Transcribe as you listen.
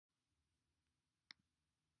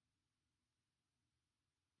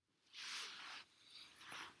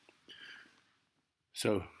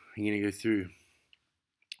So I'm going to go through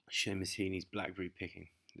Seamus Heaney's Blackberry Picking.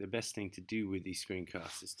 The best thing to do with these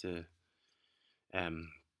screencasts is to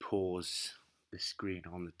pause the screen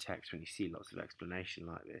on the text when you see lots of explanation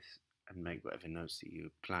like this and make whatever notes that you're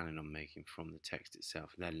planning on making from the text itself,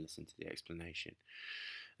 and then listen to the explanation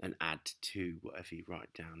and add to whatever you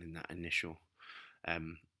write down in that initial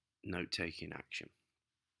note-taking action.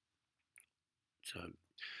 So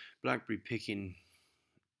Blackberry Picking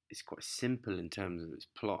is quite simple in terms of its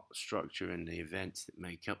plot, structure, and the events that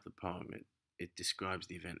make up the poem. It describes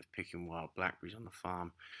the event of picking wild blackberries on the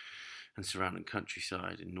farm and surrounding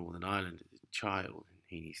countryside in Northern Ireland as a child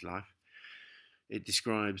in Heaney's life. It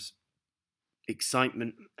describes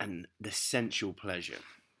excitement and the sensual pleasure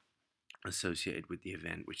associated with the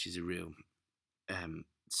event, which is a real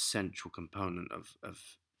central component of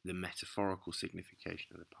the metaphorical signification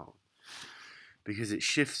of the poem, because it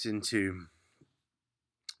shifts into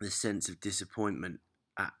the sense of disappointment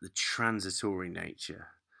at the transitory nature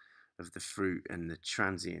of the fruit and the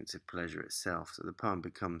transience of pleasure itself. So the poem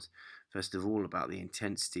becomes, first of all, about the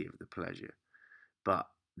intensity of the pleasure, but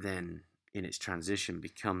then in its transition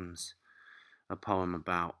becomes a poem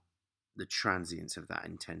about the transience of that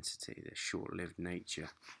intensity, the short-lived nature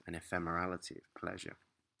and ephemerality of pleasure.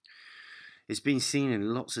 It's been seen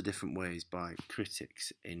in lots of different ways by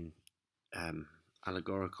critics in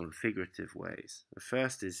allegorical and figurative ways. The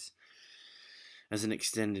first is as an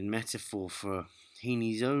extended metaphor for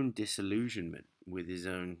Heaney's own disillusionment with his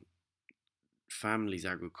own family's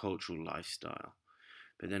agricultural lifestyle,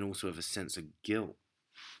 but then also of a sense of guilt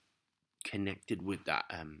connected with that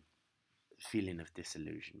feeling of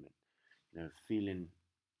disillusionment. Feeling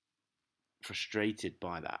frustrated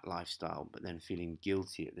by that lifestyle, but then feeling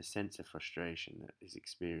guilty at the sense of frustration that is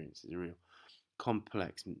experienced is a real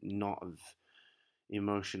complex knot of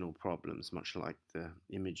emotional problems, much like the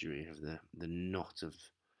imagery of the knot of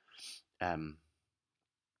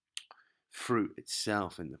fruit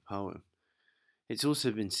itself in the poem. It's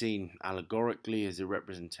also been seen allegorically as a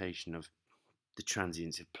representation of the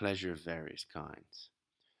transience of pleasure of various kinds.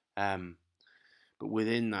 But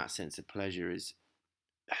within that sense of pleasure is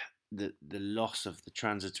the loss of the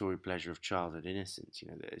transitory pleasure of childhood innocence.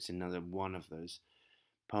 It's another one of those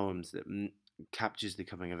poems that captures the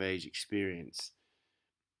coming of age experience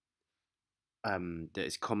that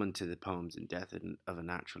is common to the poems in Death of a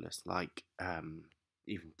Naturalist, like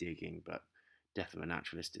even Digging, but Death of a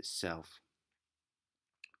Naturalist itself,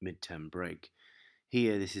 Midterm Break.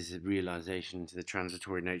 Here, this is a realization into the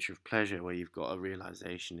transitory nature of pleasure, where you've got a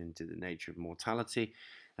realization into the nature of mortality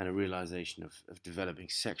and a realization of developing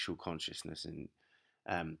sexual consciousness in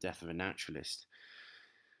Death of a Naturalist.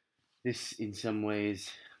 This, in some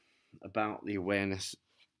ways, about the awareness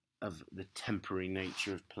of the temporary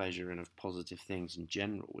nature of pleasure and of positive things in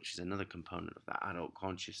general, which is another component of that adult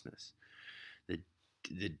consciousness.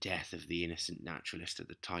 The death of the innocent naturalist at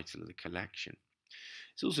the title of the collection.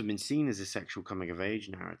 It's also been seen as a sexual coming-of-age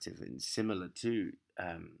narrative, and similar to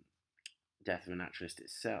Death of a Naturalist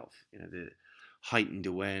itself. The heightened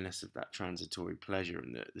awareness of that transitory pleasure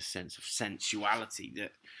and the sense of sensuality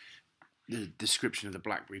that the description of the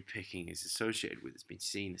Blackberry Picking is associated with has been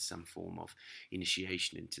seen as some form of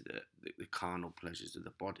initiation into the carnal pleasures of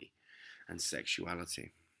the body and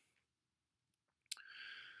sexuality.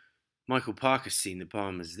 Michael Parker's seen the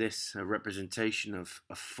poem as this, a representation of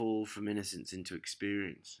a fall from innocence into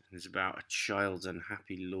experience. It's about a child's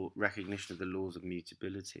unhappy recognition of the laws of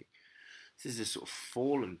mutability. This is a sort of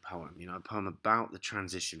fallen poem, a poem about the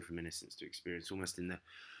transition from innocence to experience, almost in the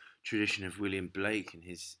tradition of William Blake and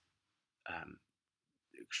his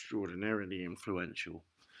extraordinarily influential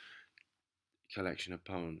collection of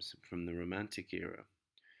poems from the Romantic era.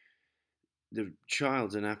 The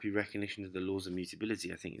child's unhappy recognition of the laws of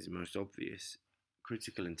mutability, I think, is the most obvious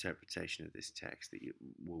critical interpretation of this text that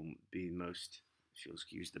will be most, if you'll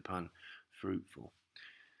excuse the pun, fruitful.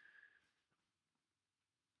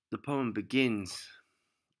 The poem begins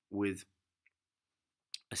with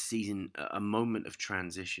a moment of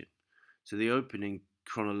transition. So the opening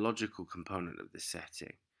chronological component of the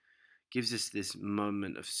setting gives us this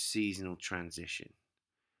moment of seasonal transition,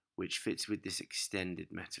 which fits with this extended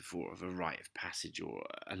metaphor of a rite of passage or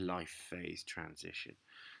a life phase transition.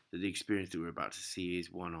 That the experience that we're about to see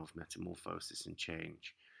is one of metamorphosis and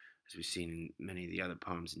change, as we've seen in many of the other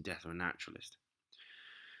poems in Death of a Naturalist.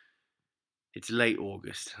 It's late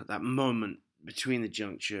August, at that moment between the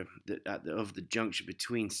juncture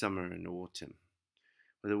between summer and autumn,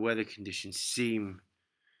 where the weather conditions seem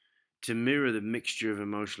to mirror the mixture of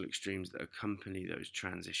emotional extremes that accompany those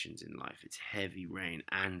transitions in life. It's heavy rain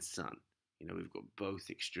and sun. We've got both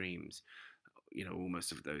extremes,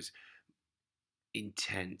 almost of those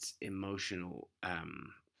intense emotional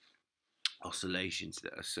oscillations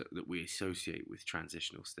that we associate with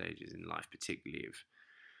transitional stages in life, particularly of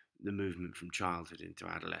the movement from childhood into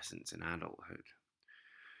adolescence and adulthood.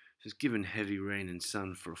 So, it's given heavy rain and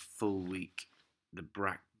sun for a full week, the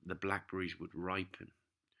blackberries would ripen.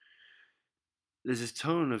 There's a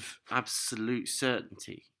tone of absolute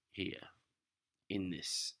certainty here in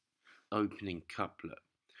this opening couplet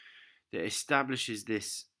that establishes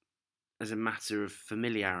this as a matter of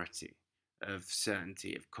familiarity, of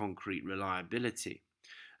certainty, of concrete reliability,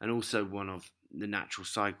 and also one of the natural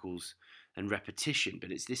cycles and repetition.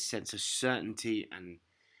 But it's this sense of certainty and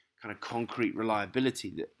kind of concrete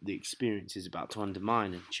reliability that the experience is about to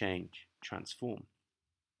undermine and change, transform.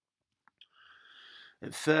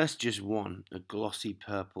 At first, just one, a glossy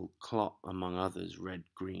purple clot among others, red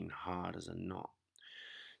green, hard as a knot.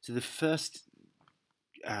 So, the first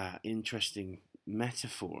interesting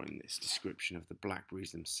metaphor in this description of the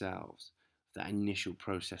blackberries themselves, that initial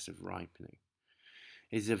process of ripening,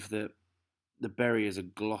 is of the berry as a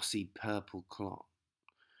glossy purple clot,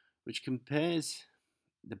 which compares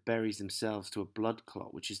the berries themselves to a blood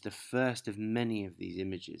clot, which is the first of many of these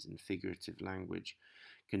images in figurative language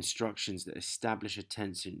constructions that establish a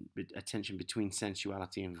tension between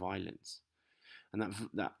sensuality and violence. And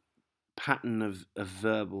that pattern of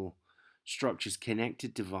verbal structures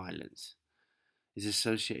connected to violence is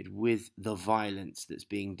associated with the violence that's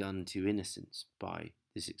being done to innocence by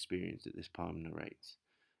this experience that this poem narrates,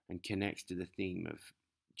 and connects to the theme of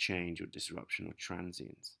change or disruption or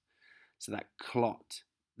transience. So that clot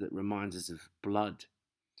that reminds us of blood,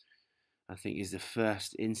 I think, is the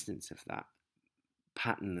first instance of that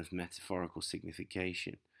pattern of metaphorical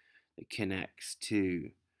signification that connects to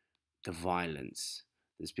the violence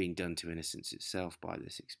that's being done to innocence itself by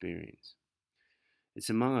this experience. It's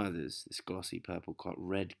among others this glossy purple clot,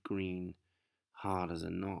 red green, hard as a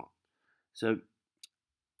knot. So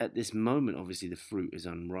at this moment, obviously the fruit is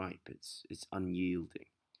unripe, it's unyielding.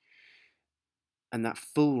 And that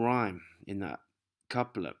full rhyme in that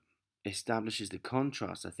couplet establishes the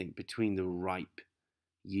contrast, I think, between the ripe,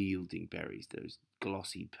 yielding berries, those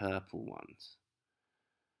glossy purple ones,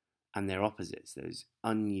 and their opposites, those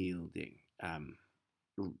unyielding,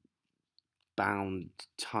 bound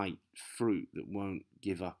tight fruit that won't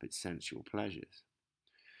give up its sensual pleasures.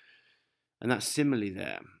 And that simile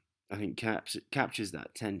there, I think, captures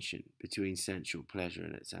that tension between sensual pleasure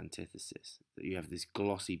and its antithesis. That you have this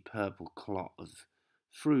glossy purple clot of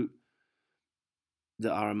fruit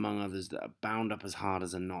that are, among others, that are bound up as hard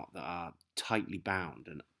as a knot, that are tightly bound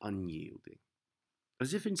and unyielding.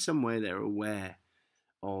 As if in some way they're aware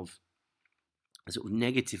of the sort of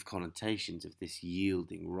negative connotations of this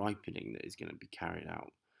yielding, ripening that is going to be carried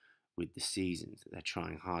out with the seasons, that they're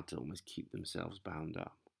trying hard to almost keep themselves bound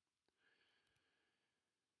up.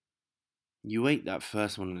 You ate that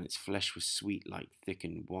first one and its flesh was sweet like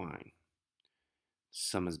thickened wine.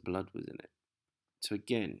 Summer's blood was in it. So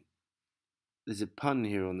again, there's a pun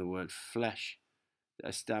here on the word flesh that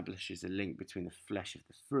establishes a link between the flesh of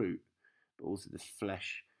the fruit, but also the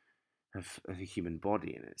flesh of the human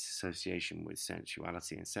body and its association with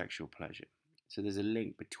sensuality and sexual pleasure. So there's a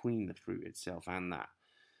link between the fruit itself and that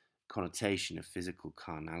connotation of physical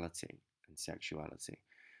carnality and sexuality,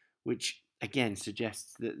 which again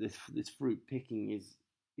suggests that this fruit picking is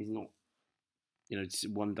not, it's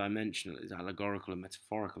one-dimensional. It's allegorical and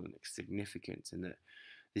metaphorical in its significance, and that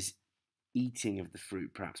this eating of the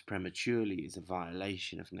fruit, perhaps prematurely, is a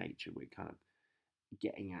violation of nature. We're kind of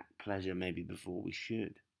getting at pleasure maybe before we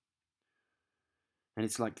should. And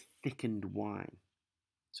it's like thickened wine.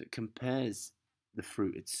 So it compares the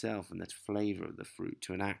fruit itself and the flavour of the fruit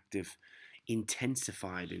to an act of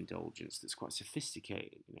intensified indulgence that's quite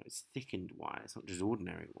sophisticated. It's thickened wine. It's not just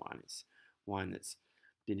ordinary wine. It's wine that's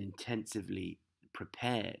been intensively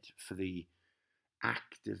prepared for the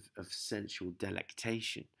act of sensual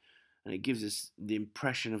delectation. And it gives us the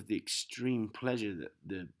impression of the extreme pleasure that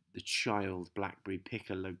the child blackberry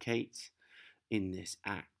picker locates in this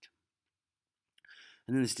act.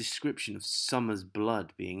 And then this description of summer's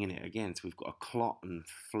blood being in it again. So we've got a clot and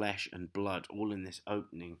flesh and blood all in this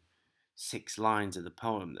opening 6 lines of the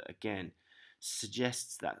poem that again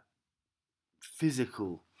suggests that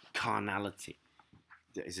physical carnality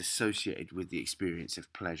that is associated with the experience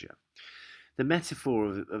of pleasure. The metaphor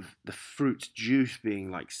of the fruit juice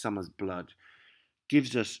being like summer's blood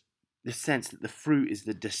gives us the sense that the fruit is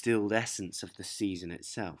the distilled essence of the season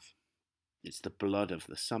itself. It's the blood of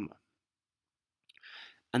the summer.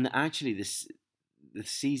 And that actually the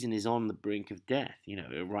season is on the brink of death,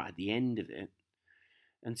 right at the end of it.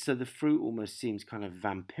 And so the fruit almost seems kind of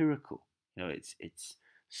vampirical. It's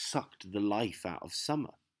sucked the life out of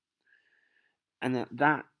summer. And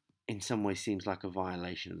that in some way seems like a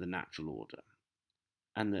violation of the natural order.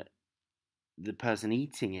 And that the person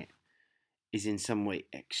eating it is in some way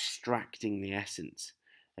extracting the essence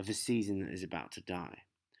of a season that is about to die,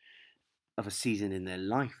 of a season in their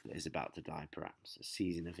life that is about to die, perhaps, a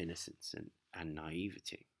season of innocence and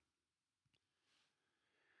naivety.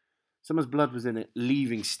 Summer's blood was in it,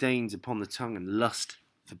 leaving stains upon the tongue and lust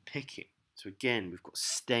for picking. So again, we've got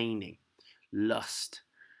staining, lust,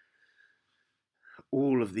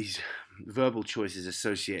 all of these verbal choices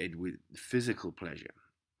associated with physical pleasure.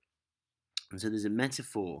 And so there's a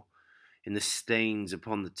metaphor in the stains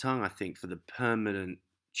upon the tongue, I think, for the permanent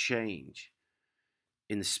change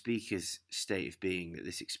in the speaker's state of being that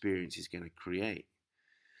this experience is going to create,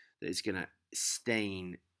 that it's going to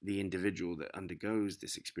stain the individual that undergoes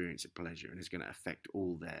this experience of pleasure and is going to affect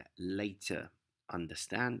all their later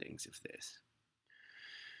understandings of this.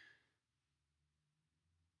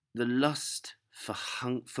 The lust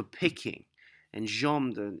for picking,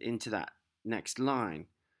 enjambed into that next line,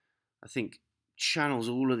 I think channels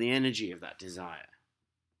all of the energy of that desire.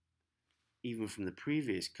 Even from the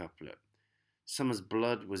previous couplet, summer's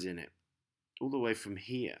blood was in it, all the way from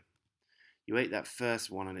here. You ate that first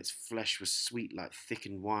one and its flesh was sweet like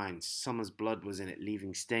thickened wine. Summer's blood was in it,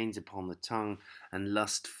 leaving stains upon the tongue and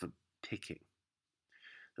lust for picking.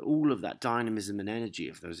 All of that dynamism and energy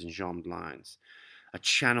of those enjambed lines are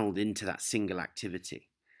channeled into that single activity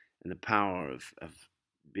and the power of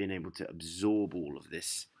being able to absorb all of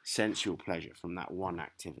this sensual pleasure from that one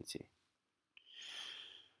activity.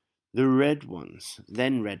 The red ones,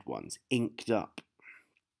 inked up.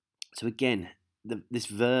 So again, this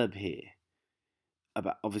verb here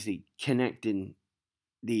about obviously connecting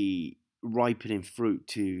the ripening fruit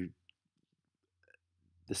to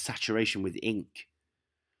the saturation with ink,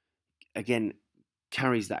 again,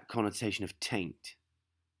 carries that connotation of taint,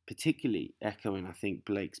 particularly echoing, I think,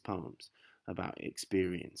 Blake's poems about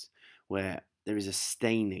experience, where there is a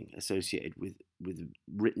staining associated with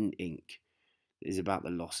written ink that is about the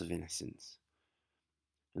loss of innocence.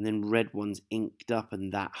 And then red ones inked up,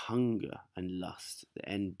 and that hunger and lust that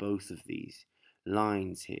end both of these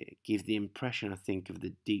lines here give the impression, I think, of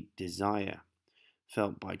the deep desire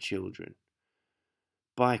felt by children.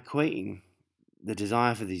 By equating the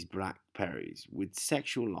desire for these blackberries with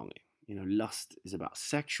sexual longing, lust is about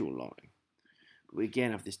sexual longing. But we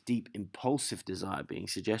again have this deep impulsive desire being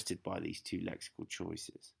suggested by these two lexical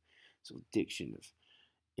choices. Sort of diction of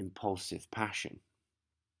impulsive passion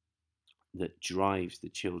that drives the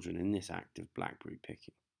children in this act of blackberry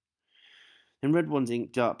picking. Then red ones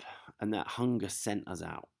inked up, and that hunger sent us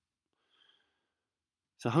out.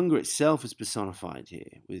 So hunger itself is personified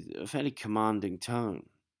here with a fairly commanding tone,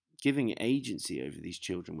 giving it agency over these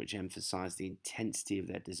children, which emphasize the intensity of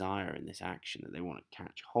their desire in this action, that they want to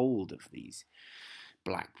catch hold of these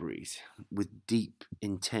blackberries with deep,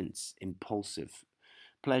 intense, impulsive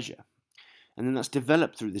pleasure. And then that's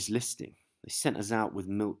developed through this listing. They sent us out with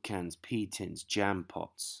milk cans, pea tins, jam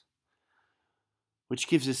pots, which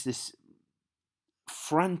gives us this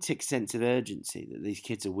frantic sense of urgency that these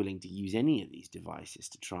kids are willing to use any of these devices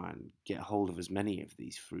to try and get hold of as many of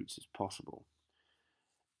these fruits as possible.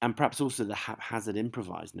 And perhaps also the haphazard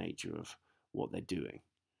improvised nature of what they're doing,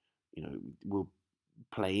 will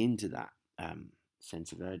play into that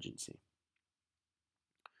sense of urgency.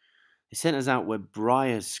 They sent us out where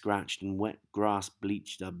briars scratched and wet grass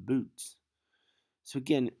bleached our boots. So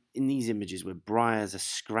again, in these images where briars are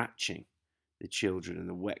scratching the children and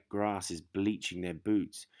the wet grass is bleaching their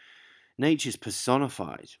boots, nature's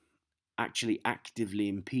personified, actually actively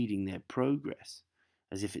impeding their progress,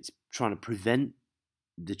 as if it's trying to prevent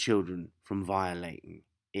the children from violating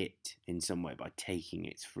it in some way by taking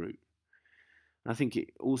its fruit. And I think it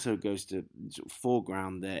also goes to sort of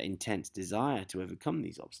foreground their intense desire to overcome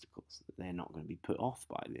these obstacles, that they're not going to be put off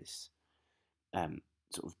by this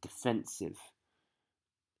sort of defensive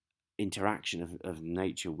interaction of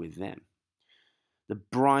nature with them. The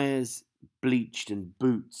briars, bleached, and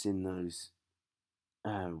boots in those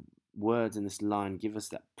words in this line give us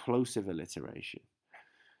that plosive alliteration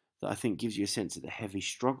that I think gives you a sense of the heavy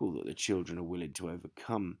struggle that the children are willing to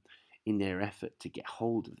overcome in their effort to get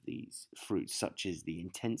hold of these fruits, such as the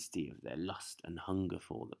intensity of their lust and hunger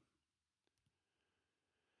for them.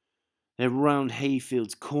 They're round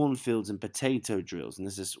hayfields, cornfields, and potato drills, and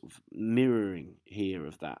there's a sort of mirroring here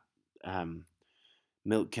of that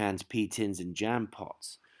milk cans, pea tins, and jam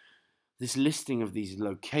pots. This listing of these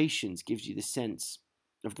locations gives you the sense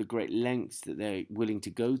of the great lengths that they're willing to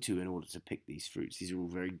go to in order to pick these fruits. These are all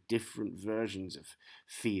very different versions of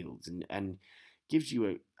fields and gives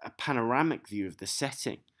you a panoramic view of the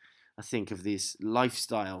setting, I think, of this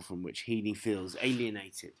lifestyle from which Heaney feels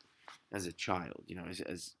alienated as a child,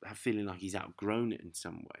 as feeling like he's outgrown it in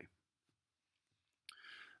some way.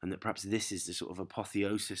 And that perhaps this is the sort of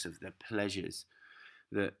apotheosis of the pleasures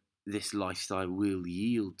that this lifestyle will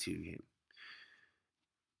yield to him.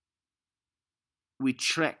 We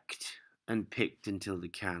trekked and picked until the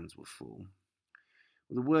cans were full.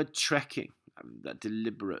 The word trekking, that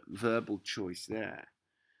deliberate verbal choice there,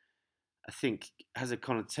 I think has a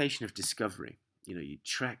connotation of discovery. You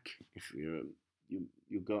trek if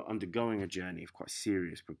you're undergoing a journey of quite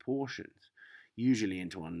serious proportions, usually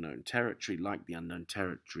into unknown territory, like the unknown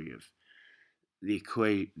territory of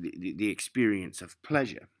the experience of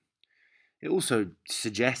pleasure. It also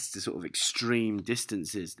suggests the sort of extreme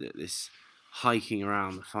distances that this hiking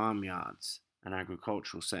around the farmyards and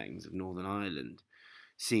agricultural settings of Northern Ireland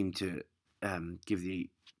seem to give the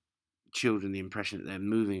children the impression that they're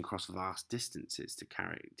moving across vast distances to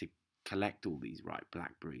collect all these ripe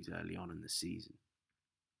blackberries early on in the season.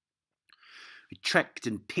 We trekked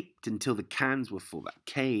and picked until the cans were full. That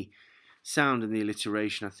K sound in the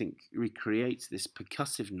alliteration, I think, recreates this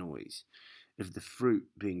percussive noise of the fruit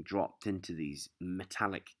being dropped into these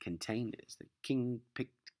metallic containers. The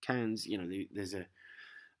king-picked cans, there's a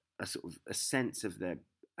sort of a sense of their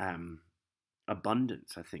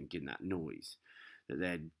abundance, I think, in that noise, that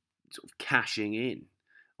they're sort of cashing in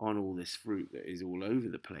on all this fruit that is all over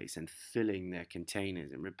the place and filling their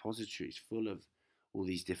containers and repositories full of all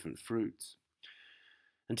these different fruits.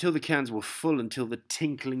 Until the cans were full, until the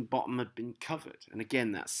tinkling bottom had been covered. And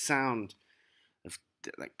again, that sound of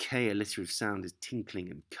that K alliterative sound is tinkling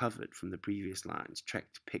and covered from the previous lines,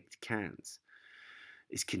 trekked, picked cans,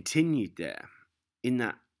 is continued there in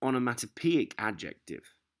that onomatopoeic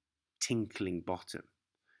adjective, tinkling bottom,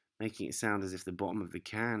 making it sound as if the bottom of the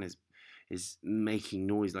can is making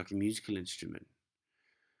noise like a musical instrument.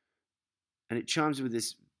 And it chimes with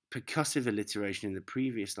this percussive alliteration in the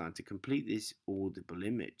previous line to complete this audible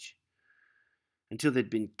image until they'd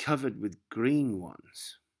been covered with green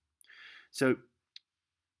ones. So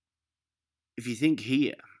if you think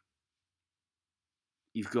here,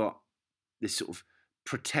 you've got this sort of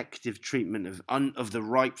protective treatment of the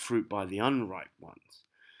ripe fruit by the unripe ones,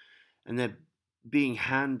 and they're being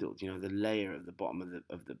handled. The layer at the bottom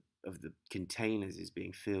of the containers is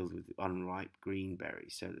being filled with unripe green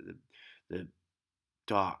berries, so that the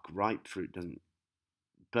dark ripe fruit doesn't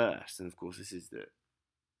burst. And of course, this is the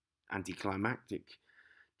anticlimactic,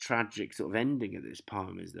 tragic sort of ending of this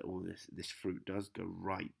poem, is that all this fruit does go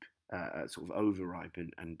ripe, sort of overripe,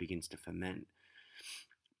 and begins to ferment.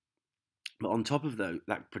 But on top of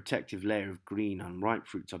that protective layer of green unripe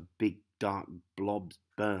fruits are big dark blobs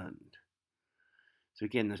burned. So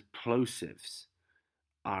again, those plosives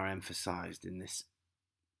are emphasized in this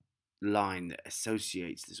line that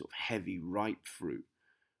associates the sort of heavy ripe fruit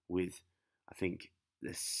with, I think,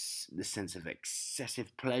 the sense of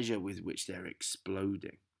excessive pleasure with which they're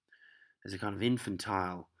exploding. There's a kind of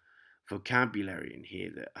infantile vocabulary in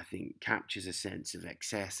here that I think captures a sense of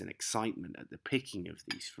excess and excitement at the picking of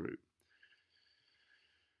these fruit.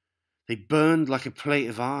 They burned like a plate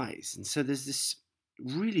of eyes, and so there's this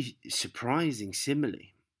really surprising simile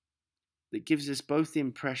that gives us both the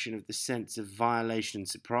impression of the sense of violation and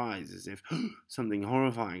surprise, as if something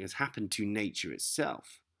horrifying has happened to nature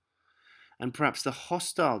itself, and perhaps the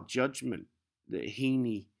hostile judgment that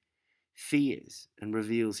Heaney fears and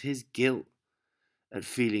reveals his guilt at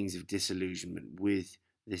feelings of disillusionment with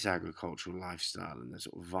this agricultural lifestyle and the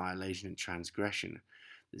sort of violation and transgression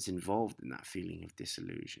that's involved in that feeling of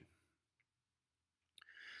disillusion.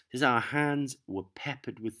 It says our hands were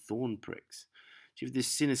peppered with thorn pricks. So you have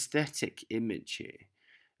this synesthetic image here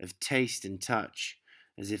of taste and touch,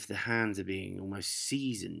 as if the hands are being almost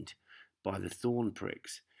seasoned by the thorn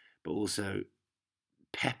pricks, but also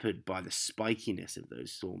peppered by the spikiness of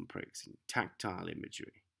those thorn pricks, and tactile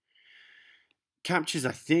imagery. Captures,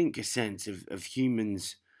 I think, a sense of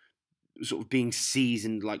humans sort of being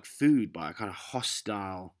seasoned like food by a kind of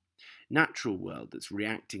hostile natural world that's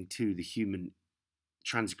reacting to the human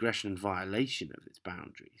transgression and violation of its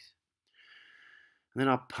boundaries. And then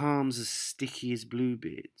our palms as sticky as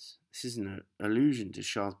bluebeards. This is an allusion to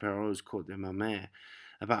Charles Perrault's Cote de ma Mère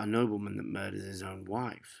about a nobleman that murders his own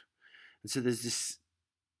wife. And so there's this,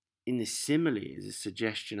 in this simile, is a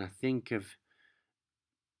suggestion, I think, of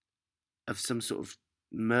some sort of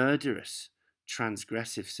murderous,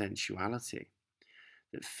 transgressive sensuality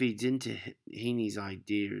that feeds into Heaney's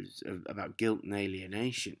ideas about guilt and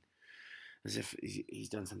alienation, as if he's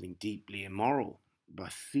done something deeply immoral by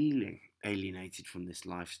feeling alienated from this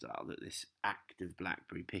lifestyle that this act of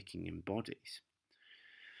blackberry picking embodies.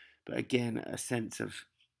 But again, a sense of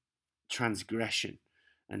transgression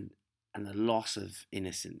and the loss of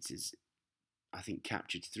innocence is, I think,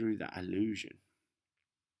 captured through that illusion.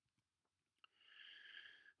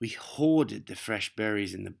 We hoarded the fresh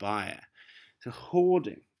berries in the byre. So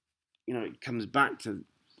hoarding, it comes back to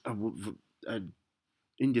a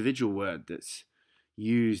individual word that's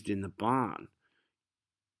used in the barn,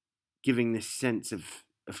 giving this sense of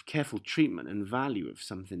careful treatment and value of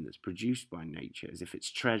something that's produced by nature as if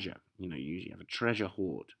it's treasure. You usually have a treasure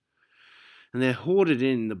hoard. And they're hoarded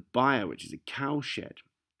in the byre, which is a cowshed.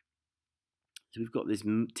 So we've got this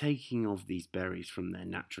taking of these berries from their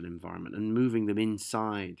natural environment and moving them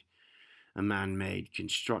inside a man-made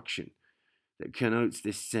construction that connotes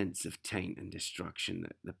this sense of taint and destruction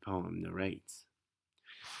that the poem narrates.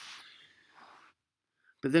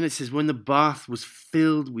 But then it says, when the bath was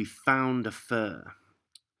filled, we found a fir.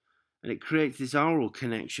 And it creates this oral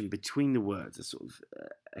connection between the words, a sort of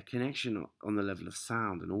a connection on the level of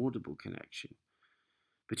sound, an audible connection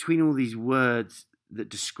between all these words that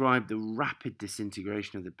describe the rapid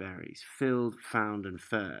disintegration of the berries, filled, found, and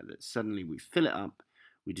fir, that suddenly we fill it up,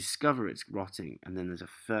 we discover it's rotting, and then there's a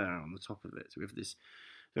fir on the top of it. So we have this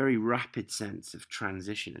very rapid sense of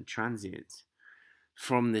transition and transience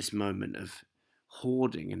from this moment of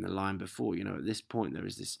hoarding in the line before. At this point there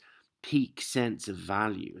is this peak sense of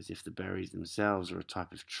value, as if the berries themselves are a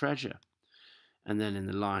type of treasure. And then in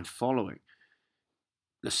the line following,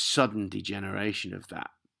 the sudden degeneration of that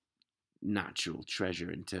natural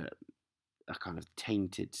treasure into a kind of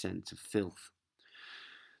tainted sense of filth.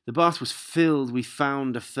 The bath was filled, we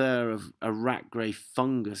found a fur of a rat-grey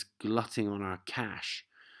fungus glutting on our cache.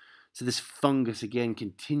 So this fungus again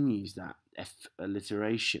continues that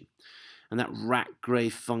alliteration. And that rat-grey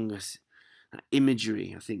fungus, that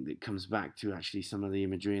imagery, I think, that comes back to actually some of the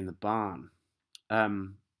imagery in the barn.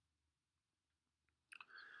 And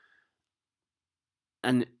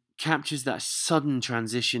captures that sudden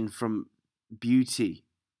transition from beauty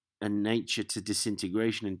and nature to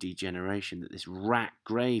disintegration and degeneration, that this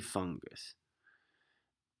rat-grey fungus,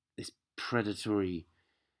 this predatory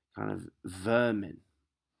kind of vermin,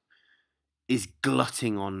 is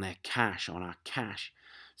glutting on their cache, on our cache.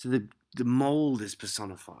 So the mold is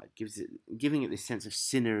personified, giving it this sense of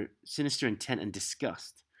sinister intent and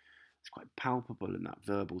disgust. It's quite palpable in that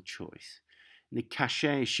verbal choice. And the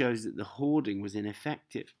cachet shows that the hoarding was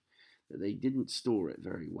ineffective, that they didn't store it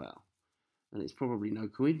very well. And it's probably no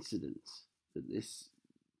coincidence that this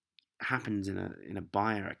happens in a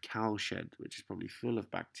byre, a cowshed, which is probably full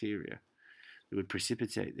of bacteria that would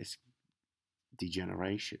precipitate this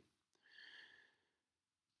degeneration.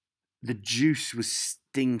 The juice was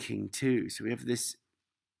stinking too. So we have this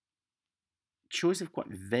choice of quite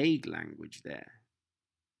vague language there,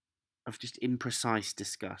 of just imprecise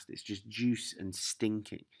disgust. It's just juice and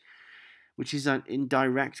stinking, which is in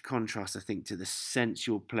direct contrast, I think, to the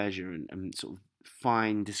sensual pleasure and sort of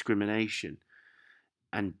fine discrimination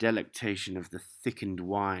and delectation of the thickened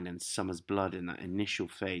wine and summer's blood in that initial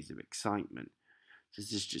phase of excitement. So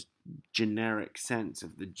this is just generic sense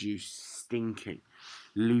of the juice stinking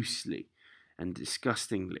loosely and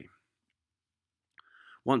disgustingly.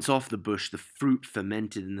 Once off the bush, the fruit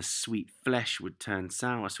fermented and the sweet flesh would turn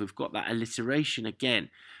sour. So we've got that alliteration again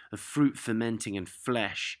of fruit fermenting and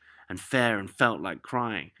flesh and fair and felt like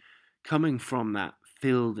crying, coming from that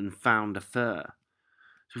filled and found a fir.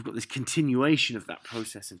 So we've got this continuation of that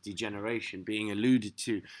process of degeneration being alluded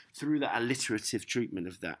to through that alliterative treatment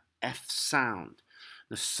of that F sound,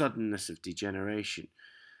 the suddenness of degeneration,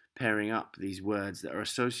 pairing up these words that are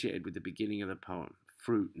associated with the beginning of the poem,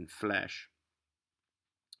 fruit and flesh,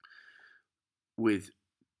 with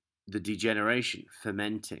the degeneration,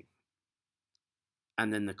 fermenting,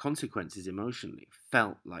 and then the consequences emotionally,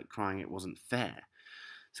 felt like crying, it wasn't fair.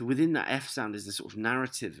 So within that F sound is the sort of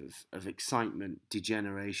narrative of excitement,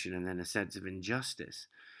 degeneration, and then a sense of injustice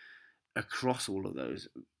across all of those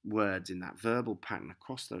words in that verbal pattern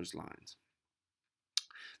across those lines.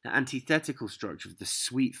 The antithetical structure of the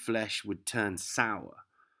sweet flesh would turn sour,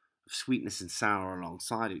 of sweetness and sour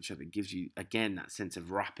alongside each other, gives you again that sense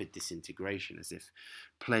of rapid disintegration, as if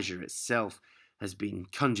pleasure itself has been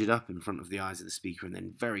conjured up in front of the eyes of the speaker and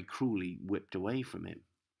then very cruelly whipped away from him.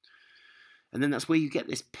 And then that's where you get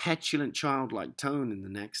this petulant childlike tone in the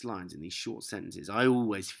next lines, in these short sentences. I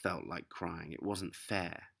always felt like crying, it wasn't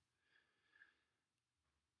fair.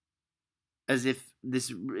 As if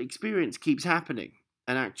this experience keeps happening,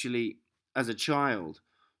 and actually, as a child,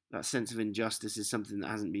 that sense of injustice is something that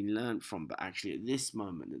hasn't been learnt from, but actually at this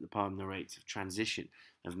moment that the poem narrates of transition,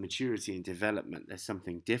 of maturity and development, there's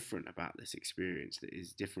something different about this experience that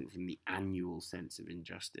is different from the annual sense of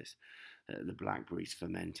injustice the blackberries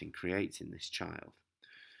fermenting creates in this child.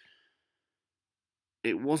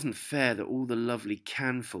 It wasn't fair that all the lovely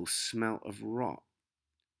canfuls smelt of rot.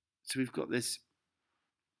 So we've got this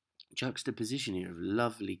juxtaposition here of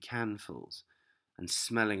lovely canfuls and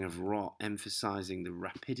smelling of rot, emphasizing the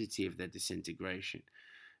rapidity of their disintegration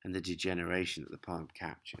and the degeneration that the poem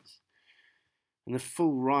captures. And the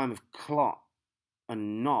full rhyme of clot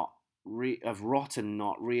and knot, of rot and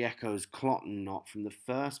knot, re-echoes clot and knot from the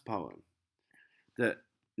first poem that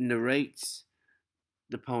narrates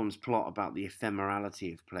the poem's plot about the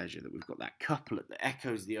ephemerality of pleasure, that we've got that couplet that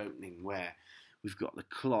echoes the opening where we've got the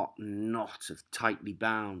clot and knot of tightly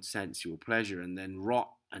bound sensual pleasure, and then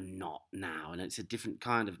rot and knot now, and it's a different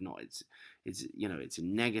kind of knot. It's a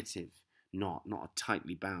negative knot, not a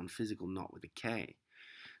tightly bound physical knot with a K.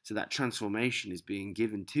 So that transformation is being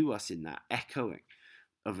given to us in that echoing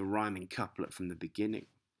of a rhyming couplet from the beginning,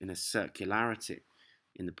 in a circularity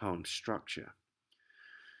in the poem's structure.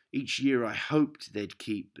 Each year I hoped they'd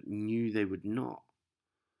keep, but knew they would not.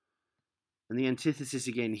 And the antithesis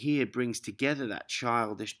again here brings together that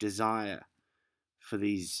childish desire for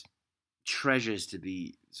these treasures to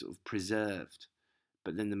be sort of preserved,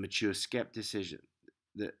 but then the mature skepticism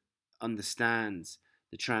that understands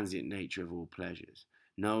the transient nature of all pleasures,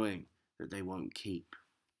 knowing that they won't keep.